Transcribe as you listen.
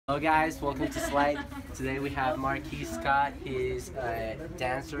Hello guys, welcome to S.light. Today we have Marquese Scott. He's a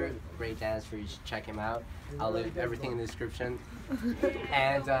dancer, great dancer. You should check him out. I'll leave everything in the description.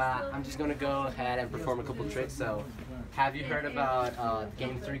 And I'm just gonna go ahead and perform a couple tricks. So, have you heard about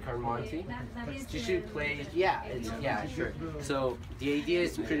Game 3 Card Monte? You should play. Yeah, sure. So the idea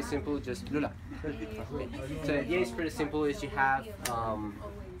is pretty simple. Just Lula. Okay. So the idea is pretty simple. Is you have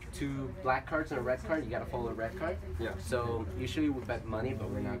two black cards and a red card. You gotta follow a red card. Yeah. So usually we bet money, but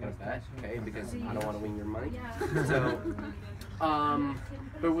we're not gonna bet, okay? Because I don't want to win your money. So,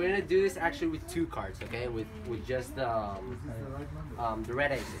 but we're gonna do this actually with two cards, okay? With just the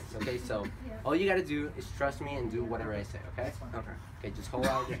red aces, okay? So all you gotta do is trust me and do whatever I say, okay? Okay. Okay, just hold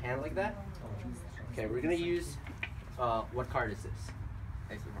out your hand like that. Okay, we're gonna use what card is this?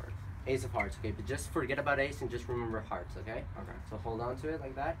 Ace of hearts. Ace of hearts, okay? But just forget about ace and just remember hearts, okay? Okay. So hold on to it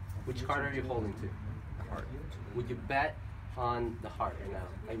like that. Which card are you holding to? A heart. Would you bet on the heart right now?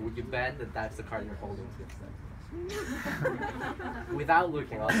 Like, would you bet that that's the card you're holding to? Without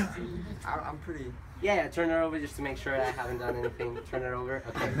looking, obviously. I'm pretty. Yeah, turn it over just to make sure I haven't done anything. Turn it over.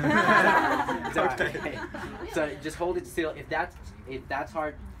 Okay. It's all right. Okay. So just hold it still. If that's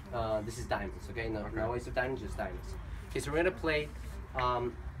hard, this is diamonds. Okay. No ace of diamonds, just diamonds. Okay. So we're gonna play.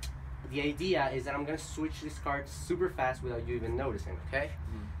 The idea is that I'm gonna switch this card super fast without you even noticing. Okay.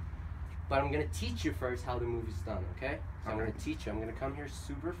 But I'm gonna teach you first how the move is done. Okay. So I'm gonna teach you. I'm gonna come here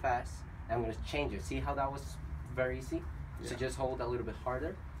super fast and I'm gonna change it. See how that was very easy? Yeah. So just hold a little bit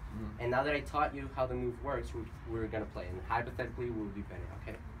harder. And now that I taught you how the move works, we're gonna play, and hypothetically we'll be betting,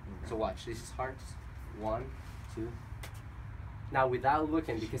 okay? So watch, this is hearts, 1, 2. Now without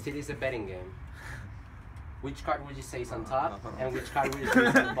looking, because it is a betting game, which card would you say is on top, and which card would you say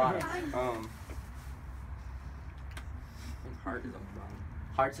is on the bottom? I think heart is on the bottom.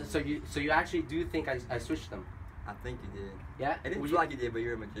 Hearts, so you actually do think I switched them? I think you did. Yeah? It didn't feel like you did, but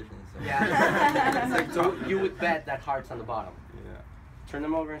you're a magician, so. Yeah. So you would bet that heart's on the bottom? Yeah. Turn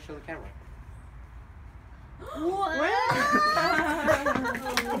them over and show the camera. What?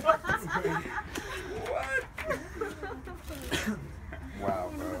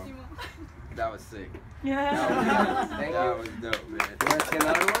 Wow, bro. That was sick. Yeah. Thank That you. was dope, man. You want to see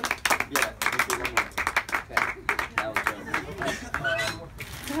another one? Yeah, let's see one more. Okay. That was dope.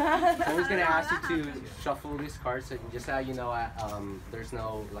 I'm always gonna ask you to shuffle these cards, so just so you know, there's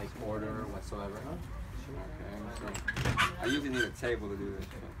no like order whatsoever. Okay, so I usually need a table to do this.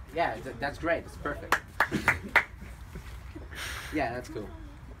 So. Yeah, that's great. It's perfect. Yeah, that's cool.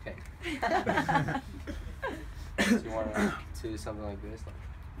 Okay. So you want to do something like this?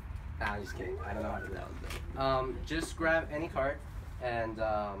 Nah, I'm just kidding. I don't know how to do that. Just grab any card and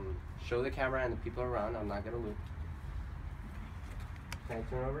show the camera and the people around. I'm not gonna loop. Can I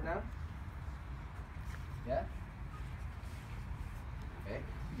turn over now? Yeah? Okay.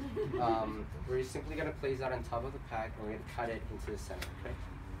 We're simply going to place that on top of the pack and we're going to cut it into the center, okay?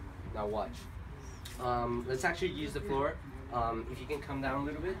 Now watch. Let's actually use the floor. If you can come down a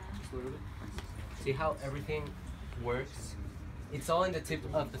little bit, just a little bit. See how everything works? It's all in the tip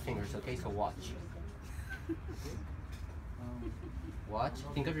of the fingers, okay? So watch. Watch.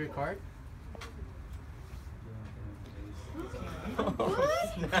 Think of your card.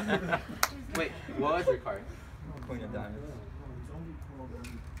 Wait, what was your card? Queen of diamonds.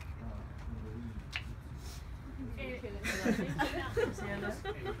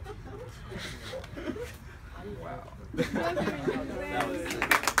 Wow. That was sick.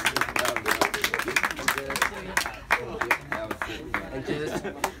 That was sick. And just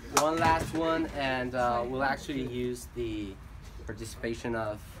one last one, and we'll actually use the participation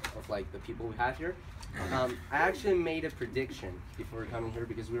of like the people we have here. I actually made a prediction before coming here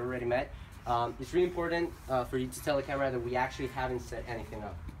because we already met. It's really important for you to tell the camera that we actually haven't set anything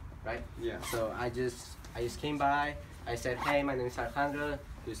up, right? Yeah. So I just came by. I said, hey, my name is Alejandro.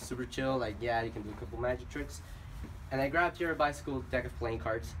 He was super chill. Like, yeah, you can do a couple magic tricks. And I grabbed here a bicycle deck of playing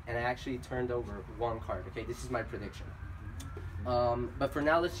cards, and I actually turned over one card. Okay, this is my prediction. But for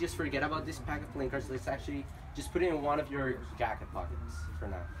now, let's just forget about this pack of playing cards. Let's actually just put it in one of your jacket pockets for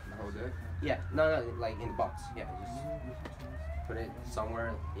now. The whole deck? Yeah, no, like in the box. Yeah, just put it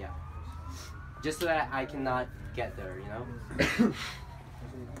somewhere. Yeah, just so that I cannot get there, you know.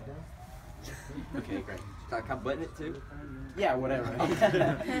 Okay, great. Can I button it too? Yeah, whatever.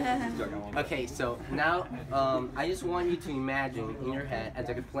 Okay, so now I just want you to imagine in your head as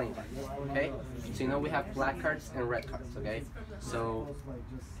like a playing card. Okay? So you know we have black cards and red cards, okay? So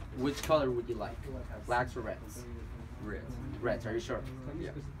which color would you like? Blacks or reds? Red. Reds, are you sure?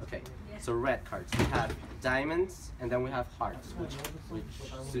 Yeah. Okay. So red cards. We have diamonds and then we have hearts. Which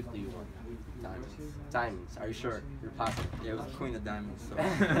suit do you want? Diamonds. Diamonds. Are you sure? You're positive? Yeah, it was Queen of Diamonds. So.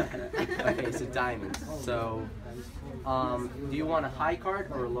 Okay, so diamonds. So do you want a high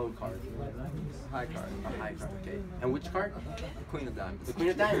card or a low card? High card. A high card, okay. And which card? Queen of Diamonds. The Queen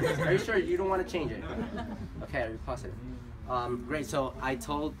of Diamonds. Are you sure you don't want to change it? Okay, are you positive? Great. So I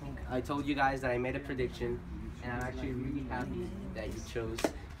told you guys that I made a prediction, and I'm actually really happy that you chose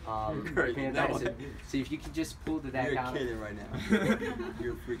Great. Queen of Diamonds. So if you could just pull the deck out. You're kidding right now.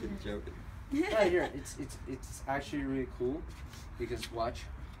 You're freaking joking. Right here, it's actually really cool because watch.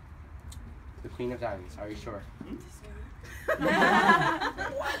 The Queen of Diamonds. Are you sure? What? Okay.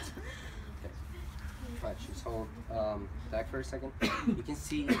 Watch. Just hold deck for a second. You can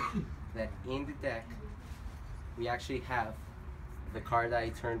see that in the deck we actually have the card that I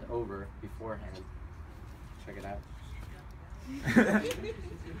turned over beforehand. Check it out.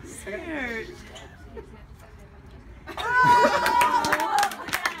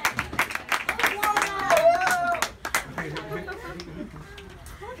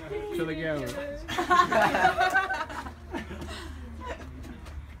 To the go.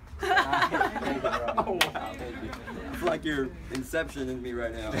 Oh wow. I feel like you're inceptioning me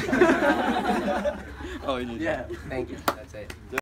right now. Oh, you need Yeah. Thank you. That's it.